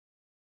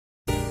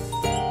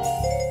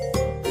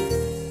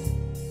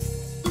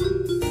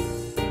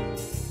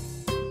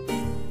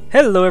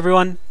Hello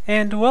everyone,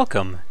 and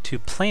welcome to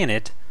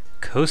Planet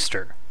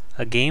Coaster,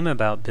 a game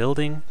about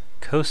building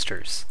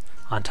coasters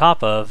on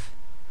top of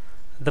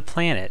the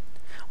planet.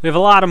 We have a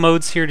lot of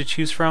modes here to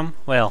choose from.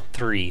 Well,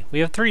 three. We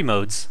have three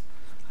modes.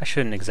 I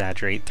shouldn't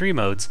exaggerate. Three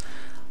modes.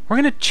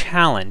 We're going to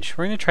challenge.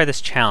 We're going to try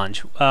this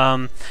challenge.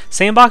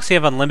 Sandbox, you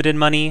have unlimited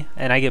money,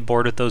 and I get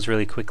bored with those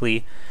really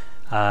quickly.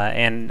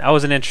 And I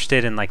wasn't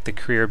interested in like the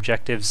career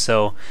objectives,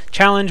 so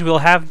challenge, we'll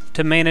have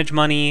to manage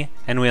money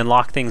and we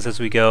unlock things as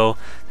we go.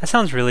 That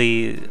sounds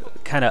really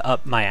kind of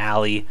up my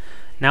alley.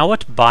 Now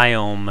what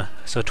biome?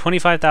 So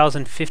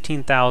 25,000,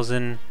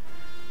 15,000,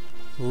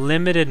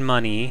 limited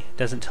money,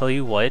 doesn't tell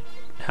you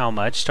how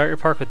much. Start your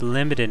park with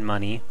limited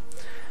money.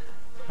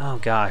 Oh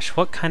gosh,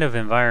 what kind of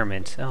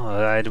environment? Oh,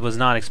 I was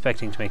not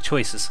expecting to make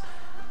choices.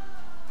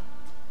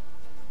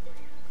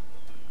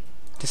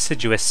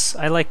 Deciduous,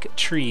 I like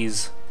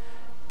trees.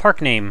 Park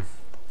name.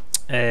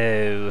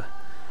 Oh.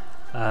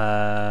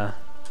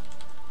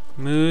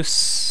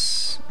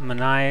 Moose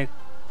Mania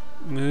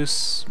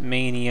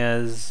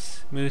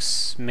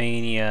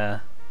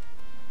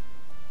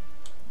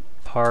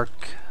Park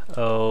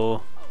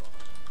O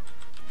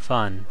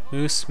Fun.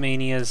 Moose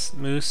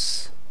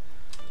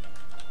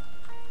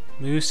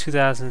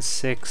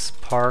 2006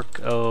 Park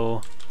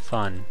O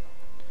Fun.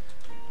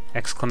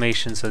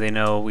 Exclamation, so they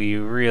know we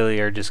really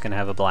are just gonna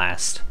have a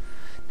blast.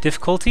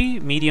 Difficulty,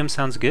 medium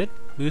sounds good.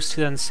 Moose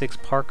 2006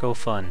 Park O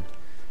Fun.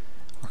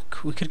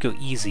 We could go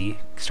easy.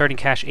 Starting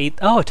cash 8.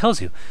 Oh, it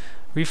tells you.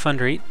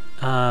 Refund rate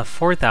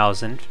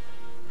 4,000.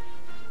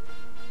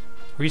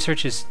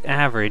 Research is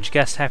average.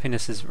 Guest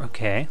happiness is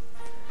okay.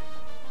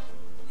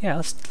 Yeah,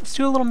 let's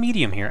do a little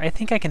medium here. I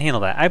think I can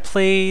handle that. I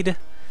played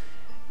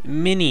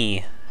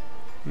many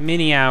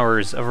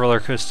hours of Roller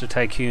Coaster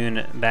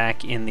Tycoon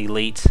back in the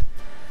late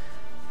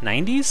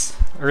 90s,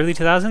 early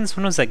 2000s.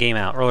 When was that game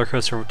out? Roller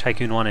Coaster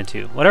Tycoon 1 and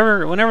 2.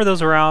 Whenever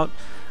those were out,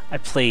 I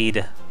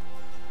played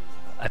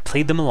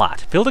them a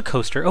lot. Build a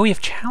coaster. Oh, we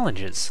have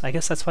challenges. I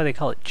guess that's why they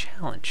call it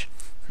challenge.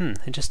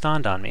 It just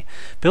dawned on me.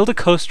 Build a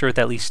coaster with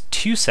at least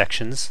 2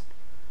 sections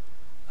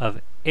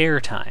of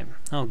airtime.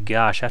 Oh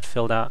gosh, I have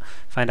to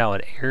find out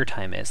what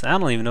airtime is. I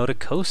don't even know what a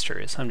coaster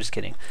is. I'm just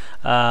kidding.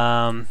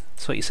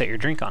 That's what you set your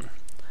drink on.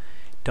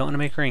 Don't want to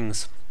make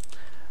rings.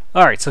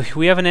 Alright, so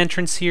we have an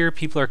entrance here.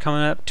 People are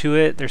coming up to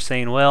it. They're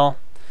saying, well,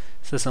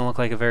 this doesn't look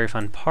like a very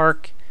fun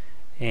park.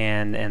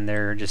 And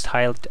they're just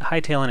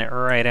hightailing it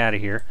right out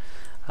of here.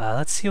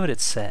 Let's see what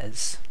it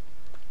says.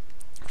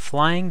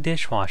 Flying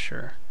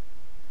dishwasher.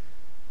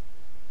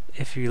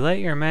 If you let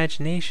your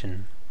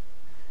imagination.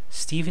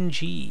 Stephen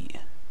G.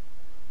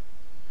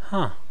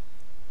 Huh.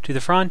 To the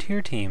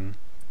Frontier team.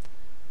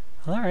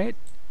 Well, alright.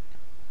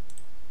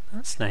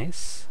 That's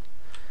nice.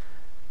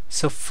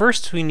 So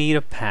first we need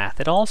a path.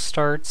 It all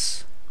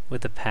starts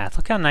with a path.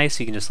 Look how nice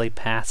you can just lay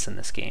paths in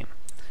this game.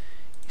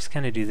 You just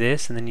kind of do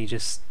this and then you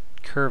just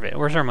curve it.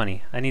 Where's our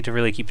money? I need to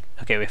really keep...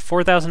 Okay, we have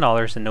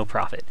 $4,000 and no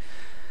profit.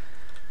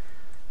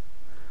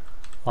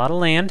 A lot of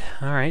land.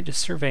 Alright,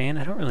 just surveying.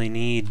 I don't really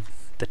need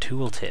the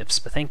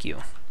tooltips, but thank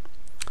you.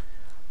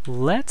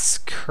 Let's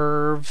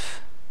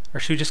curve... Or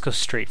should we just go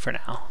straight for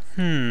now?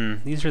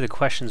 These are the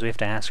questions we have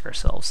to ask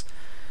ourselves.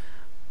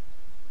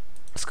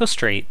 Let's go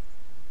straight.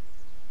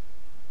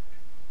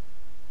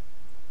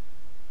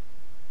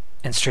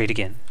 And straight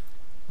again.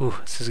 Ooh,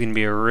 this is going to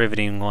be a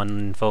riveting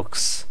one,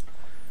 folks.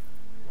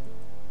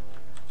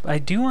 I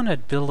do want to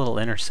build a little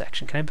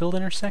intersection. Can I build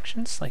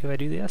intersections? Like if I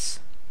do this?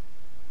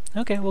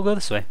 Okay, we'll go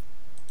this way.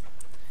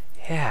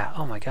 Yeah,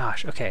 oh my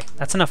gosh. Okay,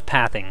 that's enough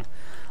pathing.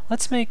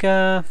 Let's make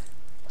a...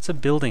 What's a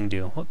building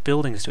do? What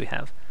buildings do we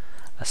have?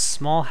 A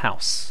small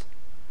house.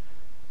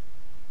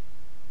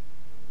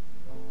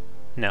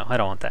 No, I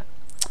don't want that.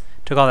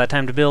 Took all that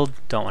time to build.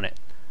 Don't want it.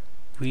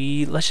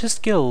 Let's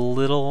just get a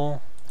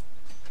little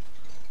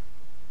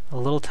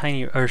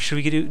tiny... Or should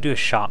we do a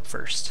shop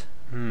first?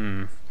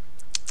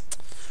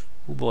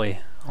 Oh boy.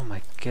 Oh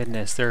my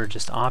goodness. There are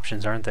just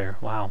options, aren't there?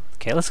 Wow.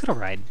 Okay, let's get a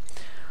ride.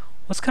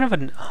 What's kind of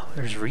an... Oh,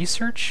 there's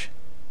research?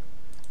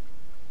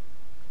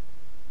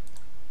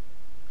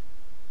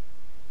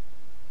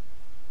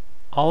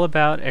 All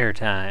about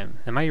airtime.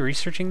 Am I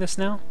researching this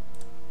now?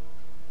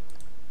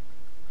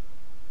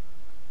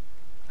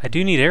 I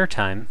do need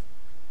airtime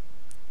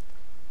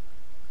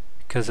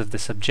because of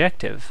this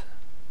objective.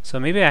 So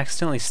maybe I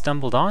accidentally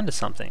stumbled onto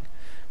something.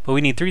 But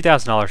we need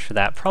 $3,000 for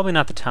that. Probably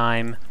not the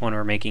time when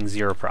we're making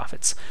 0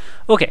 profits.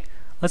 Okay,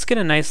 let's get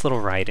a nice little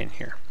ride in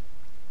here.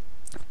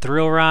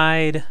 Thrill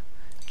ride.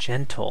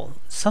 Gentle.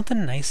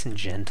 Something nice and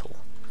gentle.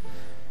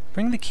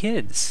 Bring the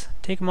kids.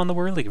 Take them on the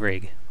whirly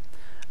rig.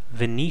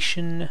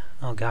 Venetian.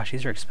 Oh gosh,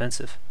 these are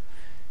expensive.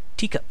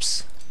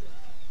 Teacups.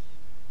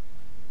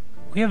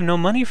 We have no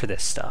money for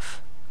this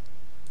stuff.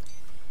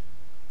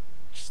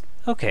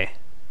 Okay.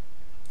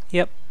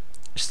 Yep.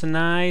 Just a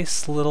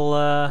nice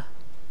little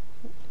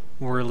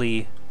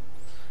whirly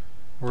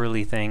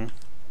thing.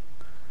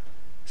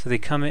 So they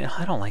come in.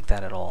 I don't like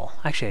that at all.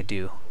 Actually, I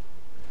do.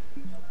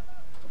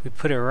 We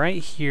put it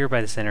right here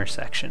by this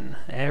intersection.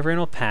 Everyone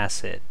will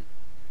pass it.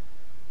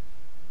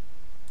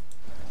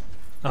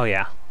 Oh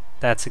yeah.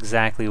 That's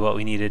exactly what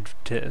we needed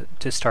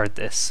to start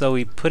this. So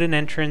we put an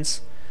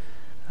entrance.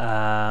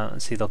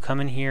 Let's see, they'll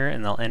come in here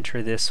and they'll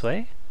enter this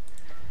way.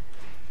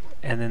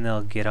 And then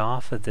they'll get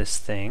off of this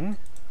thing.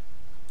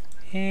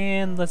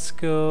 And let's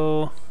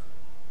go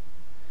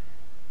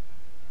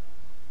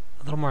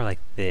a little more like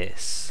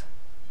this.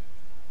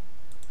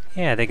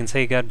 Yeah, they can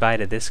say goodbye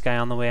to this guy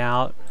on the way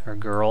out, or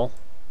girl.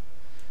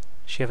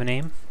 Does she have a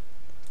name?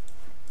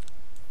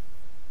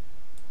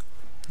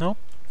 Nope.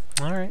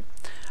 Alright.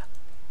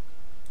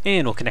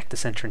 And we'll connect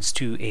this entrance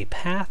to a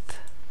path.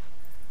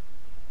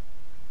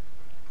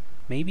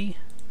 Maybe?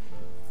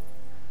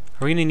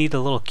 Are we going to need a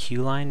little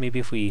queue line? Maybe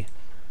if we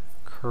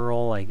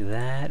curl like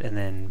that, and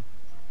then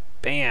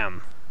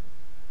bam!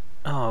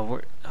 Oh,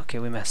 okay,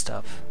 we messed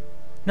up.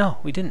 No,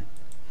 we didn't.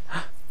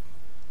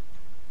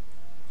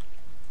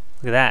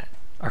 Look at that.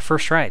 Our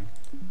first ride.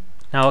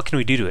 Now what can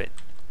we do to it?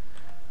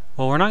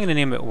 Well, we're not going to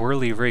name it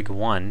Whirly Rig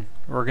 1.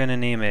 We're going to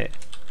name it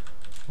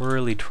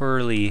Whirly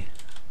Twirly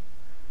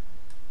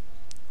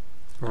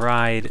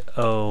Ride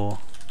O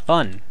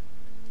Fun.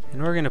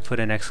 And we're going to put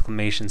an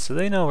exclamation so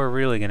they know we're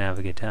really going to have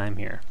a good time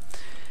here.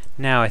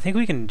 Now, I think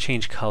we can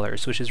change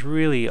colors, which is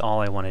really all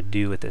I want to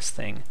do with this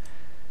thing.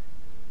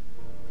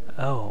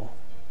 Oh.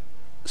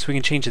 So we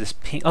can change this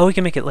pink. Oh, we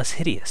can make it less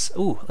hideous.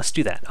 Ooh, let's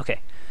do that. Okay.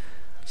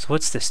 So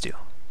what's this do?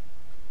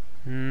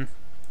 And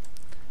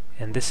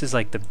this is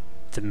like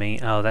the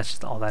main. Oh, that's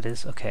just all that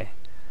is? Okay.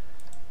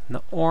 And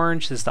the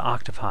orange is the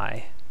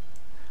octopi.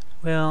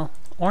 Well,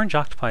 orange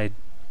octopi,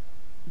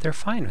 they're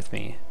fine with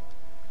me.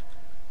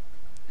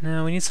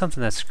 No, we need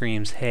something that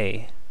screams,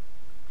 hey.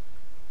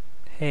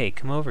 Hey,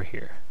 come over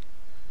here.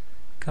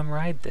 Come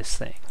ride this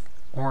thing.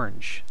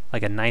 Orange.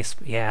 Like a nice,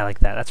 yeah, I like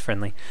that. That's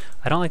friendly.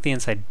 I don't like the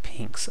inside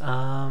pinks.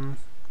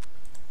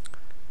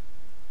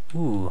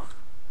 Ooh,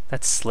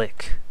 that's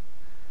slick.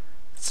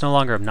 It's no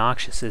longer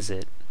obnoxious, is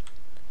it?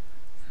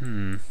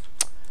 I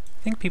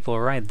think people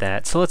will ride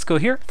that. So let's go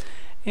here,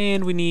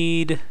 and we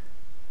need.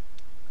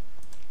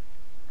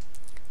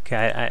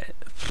 Okay,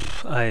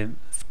 I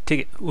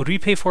take it. Would we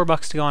pay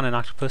 $4 to go on an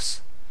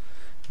octopus?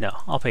 No,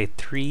 I'll pay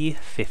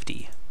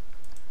 $3.50.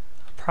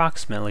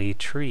 Approximately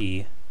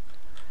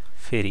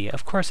 $3.50.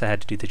 Of course, I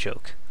had to do the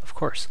joke. Of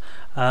course.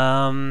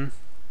 I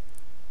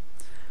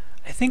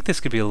think this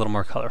could be a little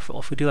more colorful.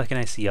 If we do like a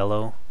nice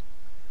yellow.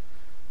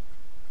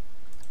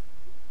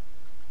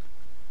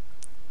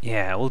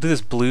 Yeah, we'll do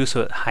this blue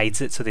so it hides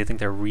it, so they think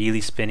they're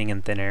really spinning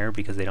in thin air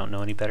because they don't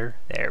know any better.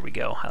 There we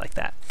go. I like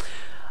that.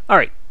 All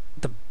right,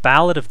 the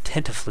Ballad of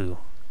Tentaflu.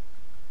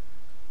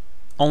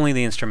 Only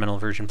the instrumental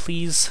version,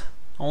 please.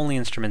 Only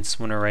instruments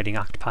when we're writing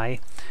octopi.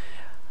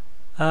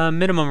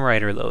 Minimum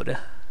writer load.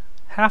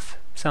 Half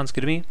sounds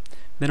good to me.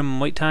 Minimum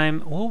wait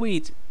time. We'll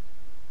wait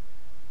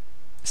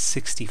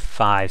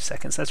 65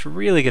 seconds. That's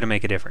really going to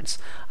make a difference.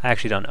 I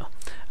actually don't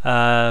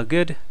know.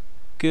 Good.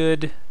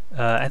 Good.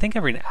 I think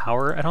every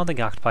hour. I don't think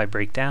octopi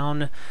break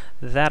down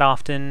that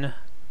often.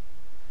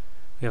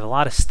 We have a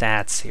lot of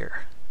stats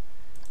here.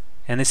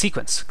 And the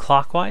sequence.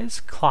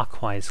 Clockwise,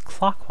 clockwise,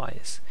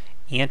 clockwise.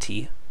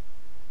 Anti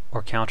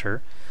or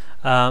counter.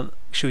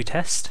 Should we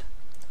test?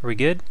 Are we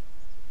good?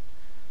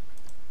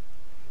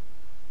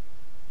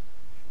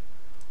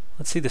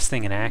 Let's see this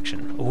thing in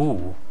action.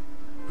 Ooh.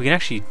 We can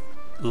actually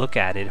look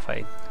at it if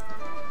I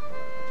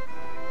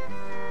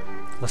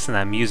listen to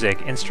that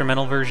music.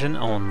 Instrumental version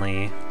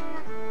only.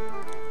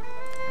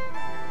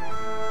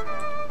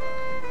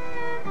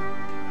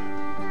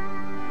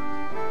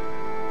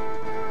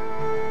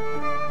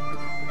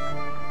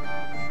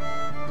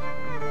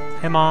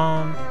 Hey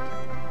Mom.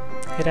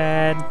 Hey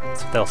Dad.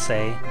 That's what they'll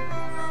say.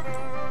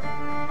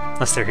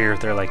 Unless they're here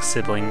if they're like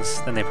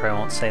siblings, then they probably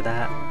won't say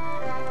that.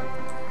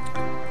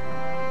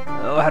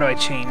 Oh, how do I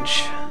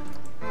change?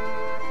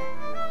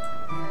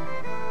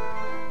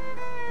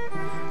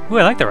 Ooh,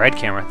 I like the ride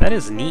camera. That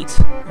is neat.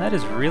 That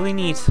is really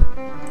neat.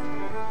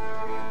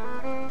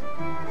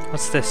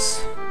 What's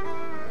this?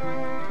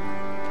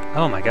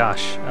 Oh my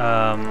gosh.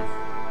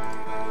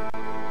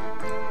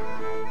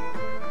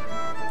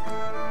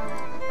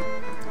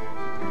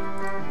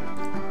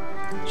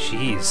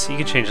 Jeez, you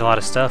can change a lot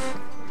of stuff.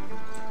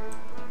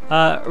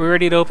 Are we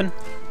ready to open?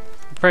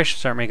 We probably should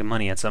start making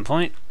money at some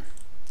point.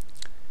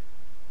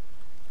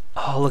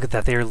 Oh, look at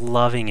that. They're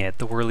loving it.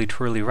 The whirly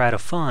twirly ride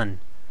of fun.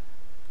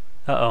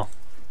 Uh-oh.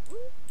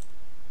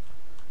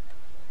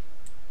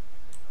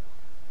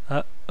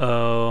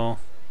 Uh-oh.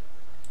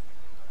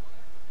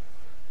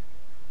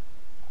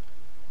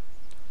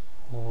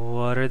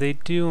 What are they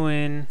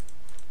doing?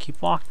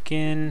 Keep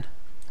walking.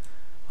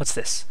 What's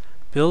this?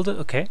 Build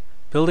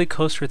a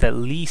coaster with at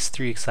least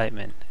 3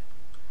 excitement.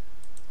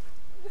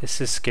 This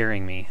is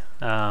scaring me.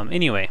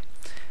 Anyway.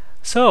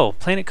 So,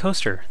 Planet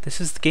Coaster. This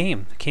is the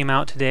game. It came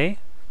out today.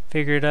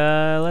 Figured,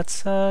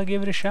 let's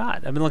give it a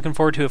shot. I've been looking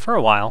forward to it for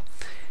a while.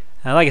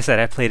 Like I said,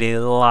 I played a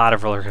lot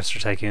of Roller Coaster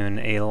Tycoon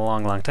a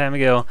long time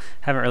ago.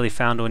 Haven't really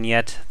found one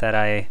yet that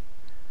I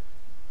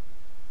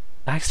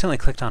accidentally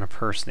clicked on a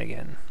person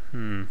again.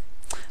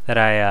 That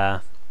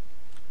I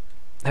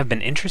have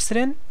been interested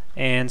in.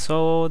 And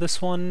so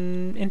this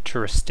one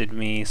interested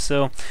me.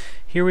 So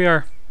here we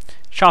are.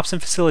 Shops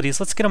and facilities.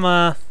 Let's get them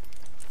let's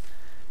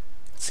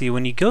see,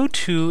 when you go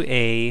to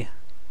a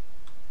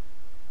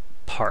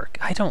park,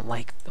 I don't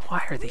like,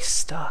 why are they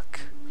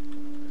stuck?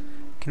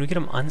 Can we get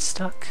them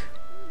unstuck?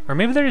 Or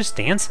maybe they're just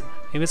dancing.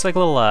 Maybe it's like a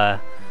little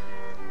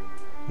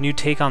new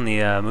take on the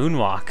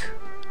moonwalk,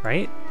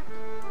 right?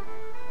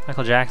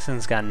 Michael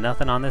Jackson's got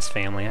nothing on this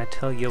family, I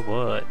tell you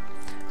what.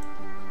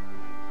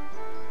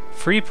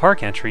 Free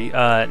park entry?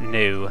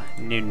 No.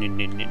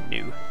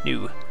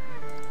 No.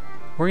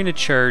 We're gonna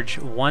charge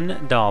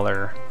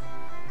 $1.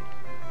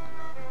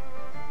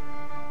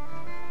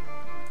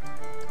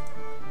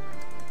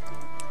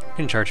 We're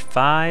gonna charge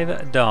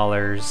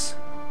 $5.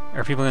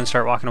 Are people gonna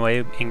start walking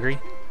away angry?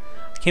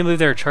 I can't believe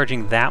they're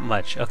charging that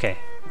much. Okay,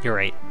 you're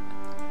right.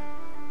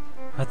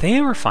 But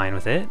they were fine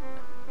with it.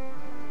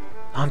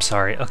 I'm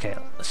sorry. Okay,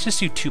 let's just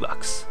do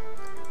 $2.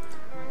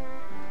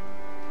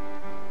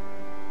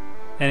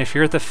 And if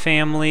you're at the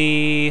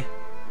family,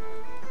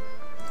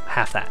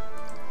 half that.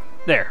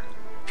 There.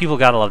 People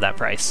gotta love that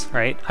price,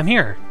 right? I'm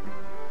here.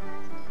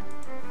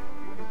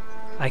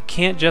 I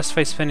can't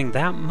justify spending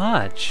that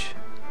much.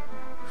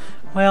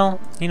 Well,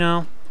 you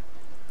know,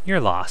 your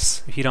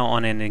loss. If you don't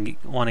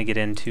want to get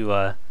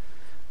into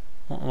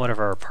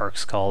whatever our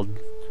park's called,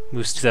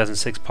 Moose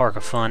 2006 Park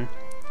of Fun.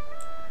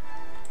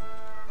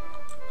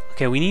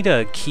 Okay, we need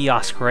a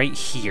kiosk right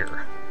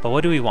here. But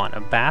what do we want?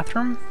 A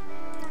bathroom?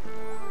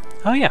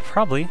 Oh yeah,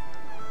 probably.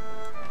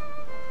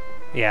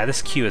 Yeah,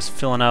 this queue is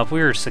filling up.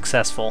 We were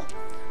successful.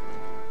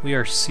 We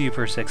are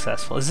super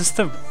successful. Is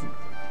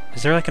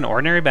there like an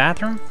ordinary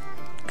bathroom?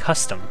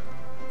 Custom.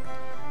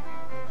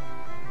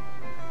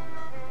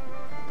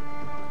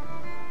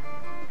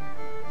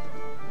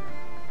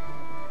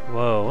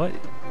 Whoa, what?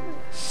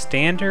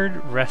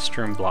 Standard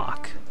restroom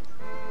block.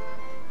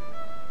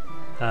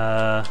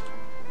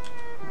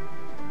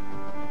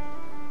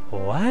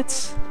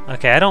 What?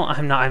 Okay,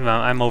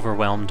 I'm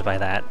overwhelmed by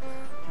that.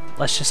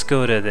 Let's just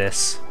go to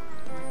this.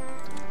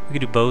 We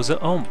could do Boza.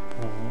 Oh,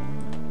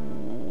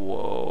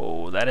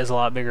 whoa, that is a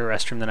lot bigger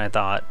restroom than I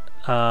thought.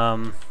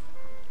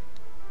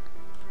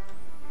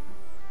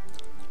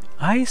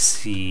 I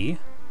see.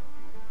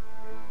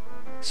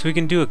 So we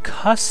can do a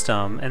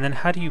custom, and then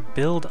how do you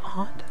build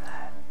onto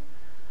that?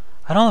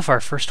 I don't know if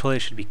our first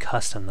toilet should be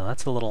custom though.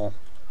 That's a little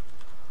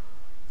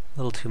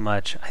too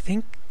much. I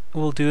think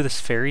we'll do this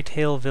Fairy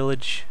Tale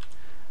Village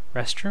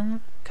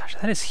restroom. Gosh,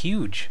 that is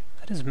huge.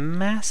 That is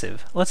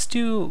massive. Let's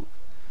do...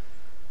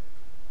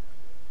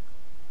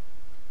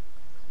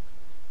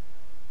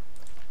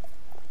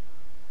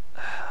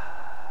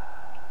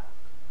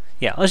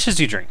 yeah, let's just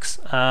do drinks.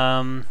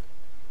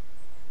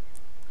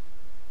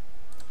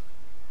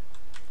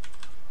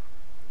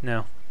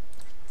 No.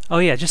 Oh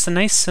yeah, just a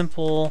nice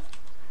simple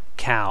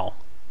cow.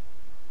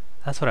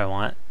 That's what I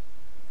want.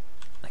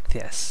 Like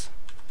this.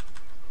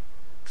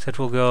 Except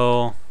we'll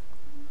go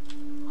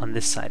on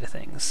this side of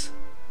things.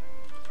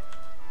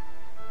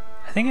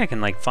 I think I can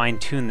like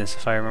fine-tune this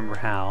if I remember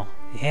how.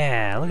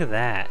 Yeah, look at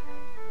that.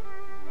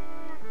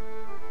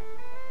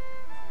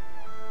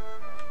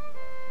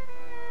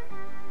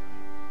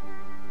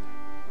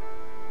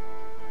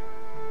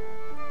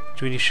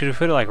 Should we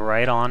put it like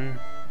right on?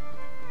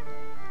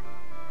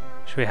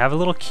 Should we have a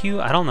little queue?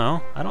 I don't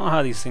know. I don't know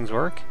how these things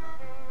work.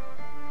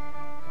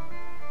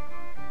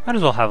 Might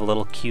as well have a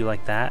little queue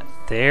like that.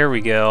 There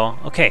we go.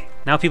 Okay,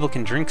 now people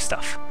can drink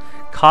stuff.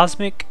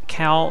 Cosmic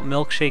Cow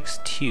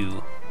Milkshakes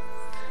 2.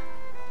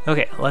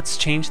 Okay, let's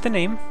change the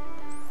name.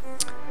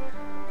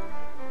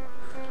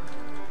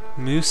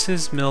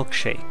 Moose's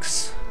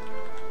Milkshakes.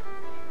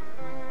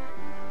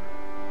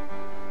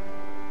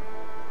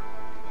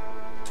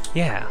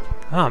 Yeah.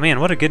 Oh man,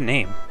 what a good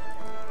name.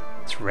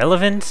 It's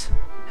relevant.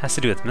 Has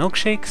to do with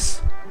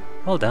milkshakes.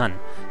 Well done.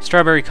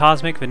 Strawberry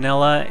Cosmic,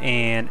 vanilla,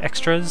 and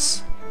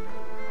extras.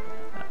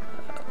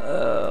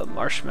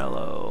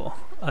 Marshmallow.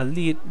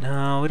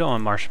 No, we don't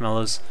want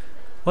marshmallows.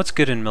 What's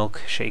good in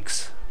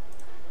milkshakes?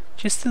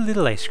 Just a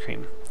little ice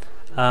cream.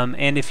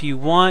 And if you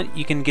want,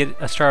 you can get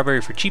a strawberry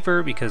for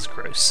cheaper because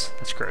gross.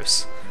 That's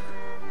gross.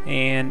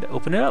 And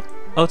open it up.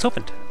 Oh, it's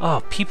opened.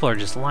 Oh, people are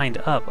just lined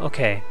up.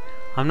 Okay.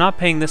 I'm not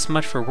paying this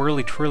much for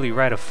Whirly Twirly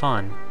Ride of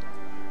Fun.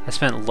 I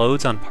spent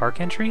loads on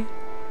park entry?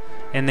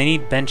 And they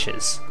need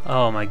benches.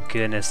 Oh my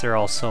goodness, they're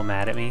all so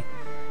mad at me.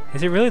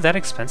 Is it really that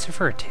expensive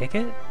for a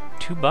ticket?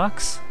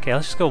 $2? Okay,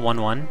 let's just go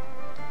 1-1.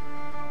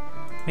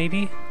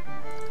 Maybe?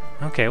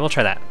 Okay, we'll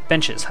try that.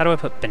 Benches. How do I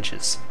put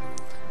benches?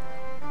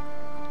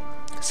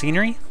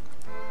 Scenery?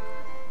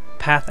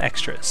 Path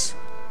extras.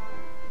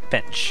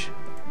 Bench.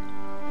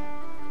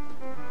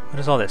 What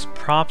is all this?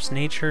 Props,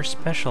 nature,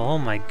 special. Oh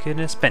my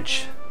goodness.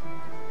 Bench.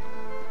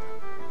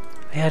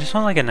 Yeah, I just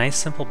want like a nice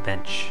simple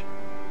bench.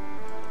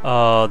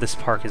 Oh, this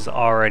park is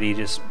already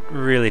just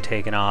really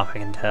taken off, I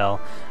can tell.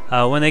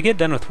 When they get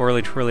done with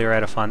Whirly Twirly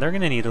Ride of Fun, they're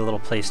going to need a little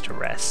place to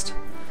rest.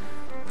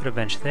 Put a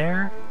bench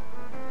there.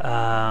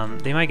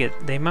 They might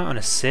want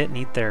to sit and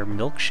eat their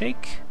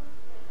milkshake.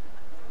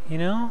 You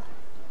know?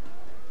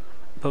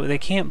 but they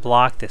can't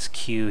block this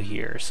queue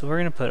here, so we're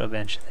gonna put a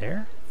bench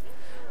there.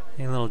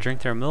 A little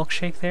drink their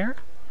milkshake there.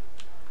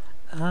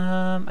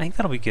 I think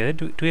that'll be good.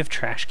 Do we have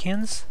trash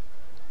cans?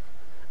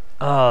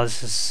 Oh,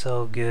 this is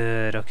so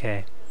good.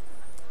 Okay.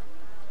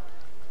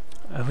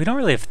 We don't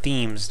really have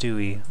themes, do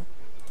we?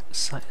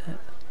 Just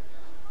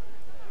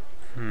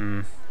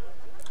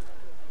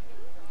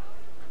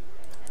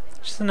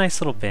a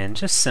nice little bin,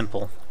 just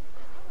simple.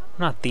 I'm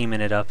not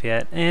theming it up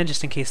yet, and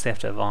just in case they have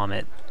to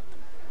vomit.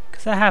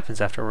 Because that happens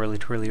after a really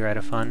twirly ride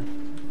of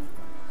fun.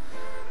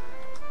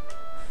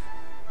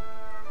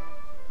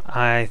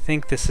 I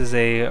think this is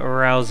a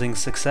rousing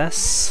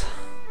success.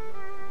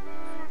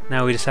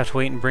 Now we just have to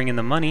wait and bring in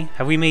the money.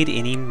 Have we made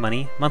any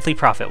money? Monthly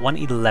profit,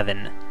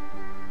 111.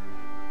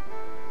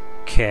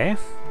 Okay.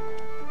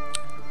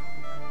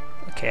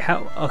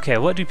 Okay,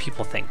 what do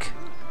people think?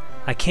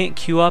 I can't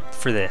queue up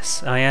for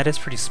this. Oh yeah, it is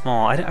pretty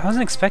small. I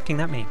wasn't expecting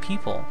that many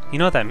people. You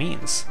know what that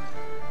means?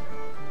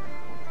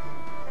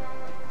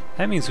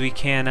 That means we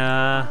can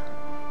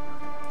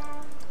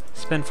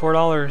spend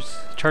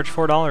 $4, charge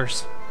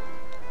 $4.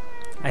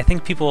 I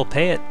think people will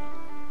pay it.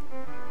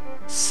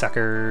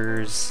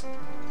 Suckers.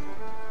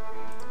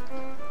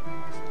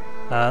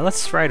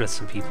 Let's ride with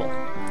some people.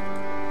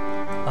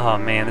 Oh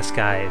man, this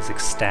guy is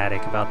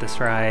ecstatic about this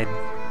ride.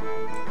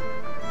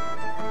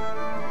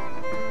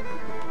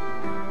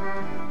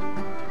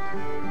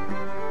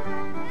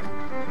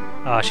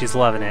 Oh, she's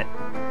loving it.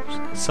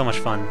 So much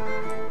fun.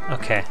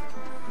 Okay.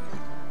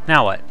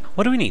 Now what?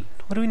 What do we need?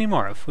 What do we need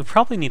more of? We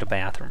probably need a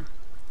bathroom.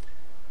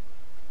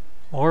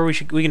 Or we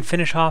can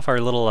finish off our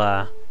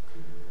little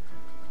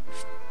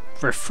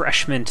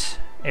refreshment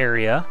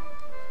area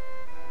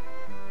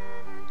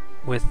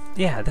with,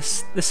 yeah,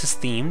 this is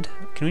themed.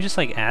 Can we just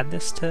like add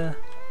this to?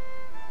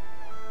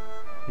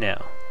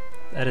 No.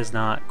 That is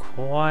not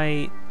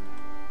quite.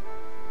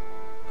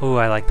 Ooh,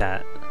 I like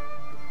that.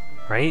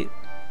 Right?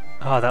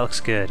 Oh, that looks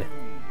good.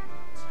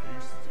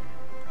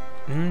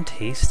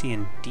 Tasty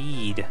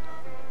indeed.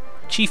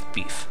 Chief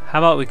beef. How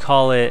about we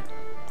call it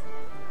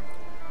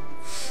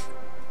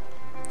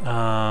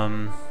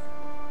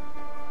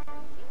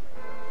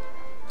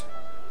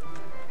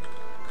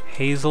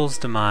Hazel's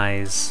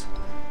Demise.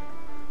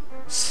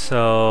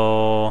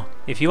 So,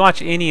 if you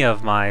watch any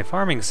of my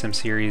Farming Sim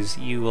series,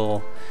 you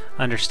will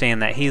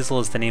understand that Hazel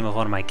is the name of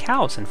one of my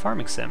cows in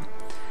Farming Sim.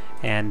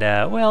 And,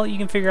 well, you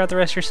can figure out the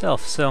rest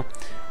yourself. So,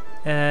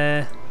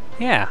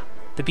 yeah.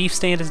 The beef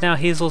stand is now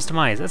Hazel's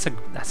Demise.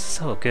 That's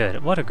so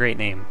good. What a great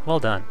name. Well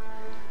done.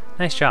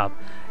 Nice job.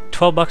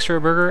 $12 for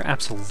a burger?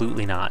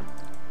 Absolutely not.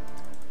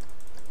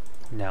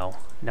 No.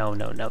 No,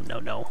 no, no, no,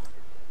 no.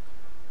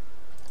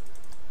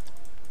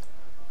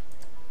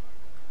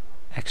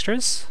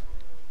 Extras?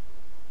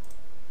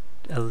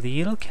 A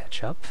little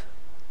ketchup.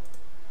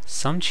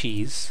 Some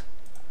cheese.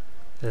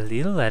 A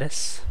little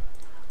lettuce.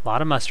 A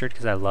lot of mustard,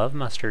 because I love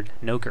mustard.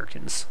 No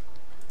gherkins.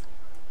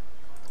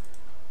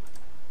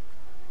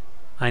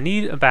 I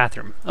need a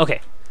bathroom. Okay.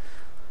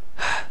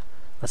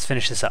 Let's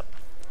finish this up.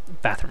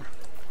 Bathroom.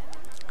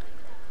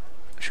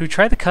 Should we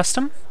try the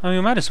custom? I mean,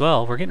 we might as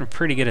well. We're getting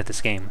pretty good at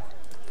this game.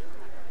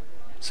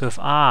 So if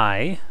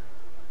I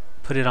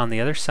put it on the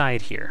other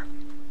side here,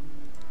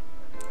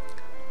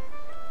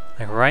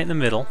 like right in the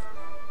middle,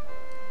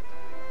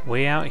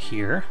 way out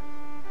here,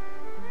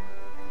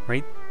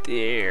 right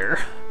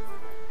there.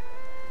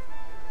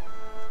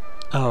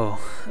 Oh,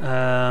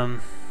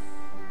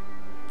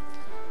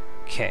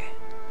 okay.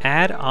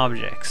 Add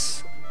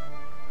objects.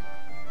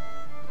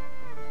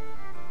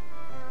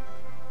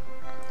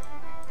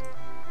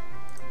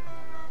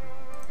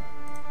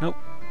 Nope.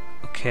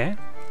 Okay.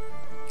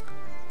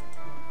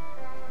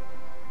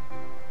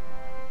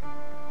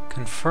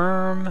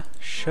 Confirm,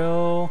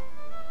 show.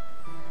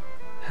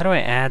 How do I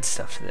add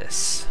stuff to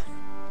this?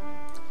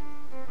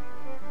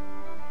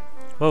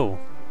 Whoa.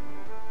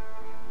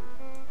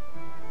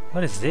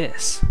 What is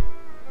this?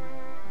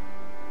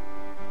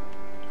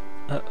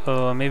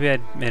 Uh-oh, maybe I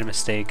made a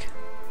mistake.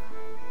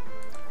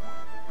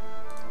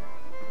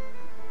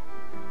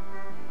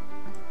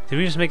 Did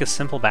we just make a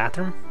simple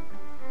bathroom?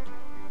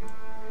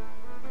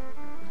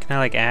 Can I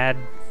like add?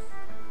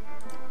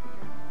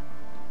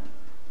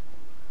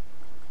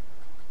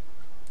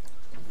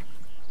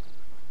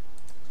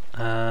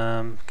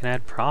 Can I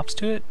add props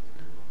to it?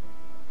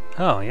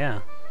 Oh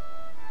yeah.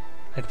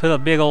 I could put a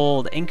big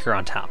old anchor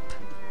on top.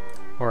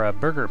 Or a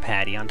burger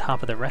patty on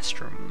top of the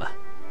restroom.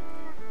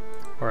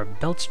 Or a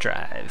belts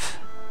drive.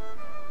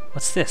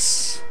 What's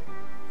this?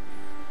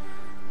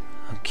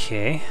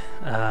 Okay.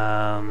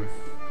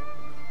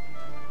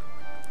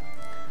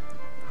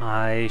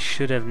 I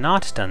should have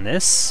not done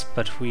this,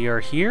 but we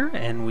are here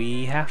and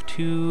we have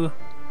to...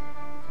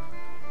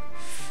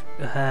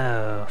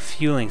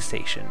 fueling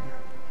station.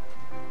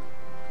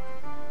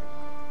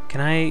 Can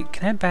I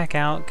back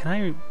out? Can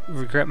I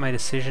regret my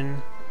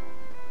decision?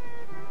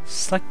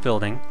 Select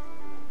building.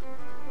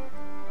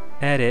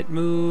 Edit,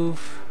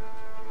 move.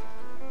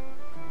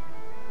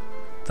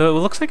 Though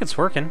it looks like it's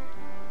working.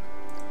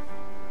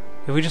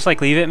 If we just like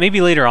leave it, maybe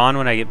later on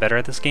when I get better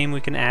at this game we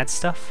can add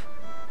stuff.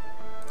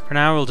 For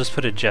now, we'll just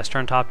put a gesture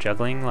on top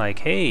juggling, like,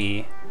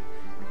 hey,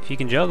 if you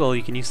can juggle,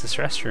 you can use this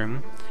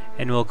restroom.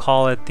 And we'll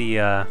call it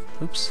the,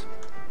 oops.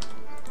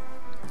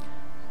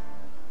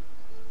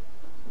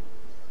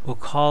 We'll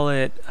call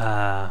it,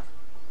 the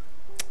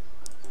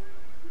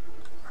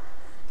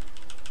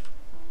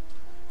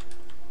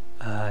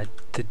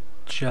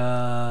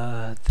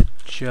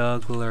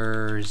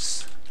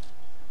juggler's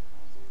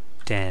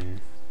den.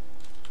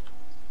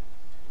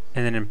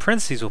 And then in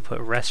parentheses we'll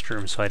put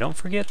restroom, so I don't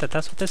forget that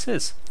that's what this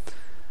is.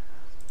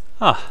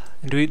 Ah,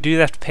 and do you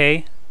have to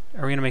pay?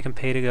 Are we gonna make him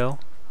pay to go?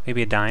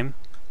 Maybe a dime?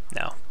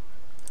 No.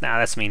 Nah,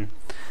 that's mean.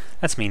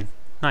 That's mean.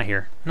 Not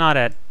here. Not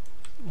at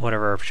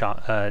whatever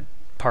shop,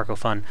 Parko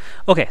Fun.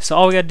 Okay, so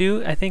all we gotta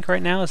do, I think,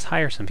 right now is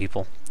hire some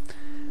people.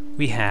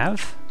 We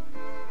have...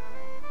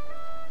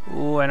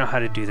 Oh, I know how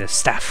to do this.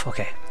 Staff,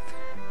 okay.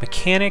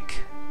 Mechanic,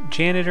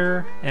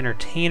 janitor,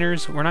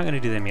 entertainers. We're not gonna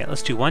do them yet.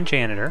 Let's do one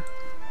janitor.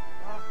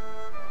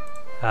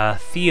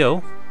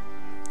 Theo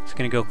is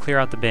gonna go clear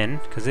out the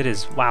bin, because it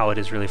is, wow, it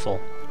is really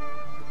full.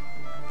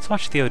 Let's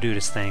watch Theo do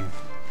his thing.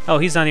 Oh,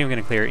 he's not even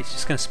gonna clear it. He's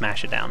just gonna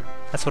smash it down.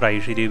 That's what I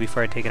usually do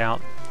before I take it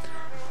out.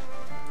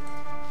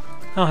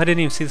 Oh, I didn't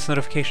even see this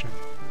notification.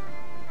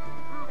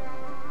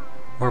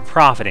 We're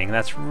profiting.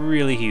 That's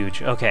really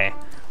huge. Okay,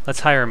 let's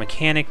hire a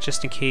mechanic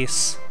just in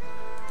case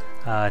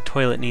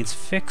toilet needs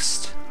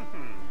fixed.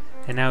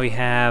 And now we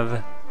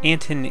have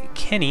Anton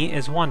Kenny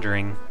is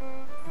wandering,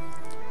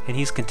 and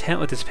he's content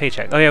with his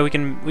paycheck. Oh yeah, we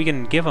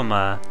can give him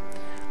a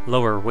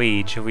lower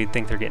wage if we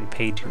think they're getting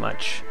paid too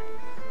much.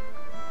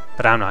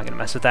 But I'm not gonna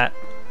mess with that.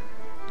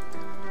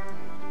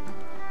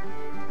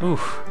 Ooh.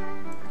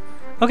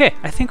 Okay,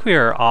 I think we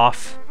are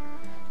off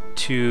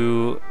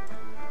to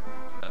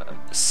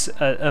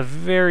a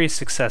very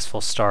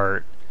successful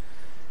start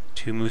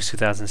to Moose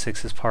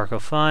 2006's Parko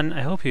Fun.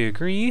 I hope you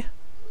agree.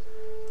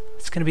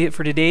 That's gonna be it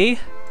for today.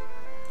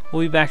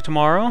 We'll be back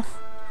tomorrow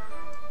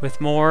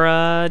with more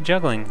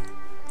juggling.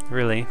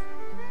 Really.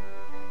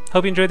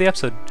 Hope you enjoyed the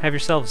episode. Have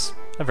yourselves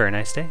a very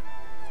nice day.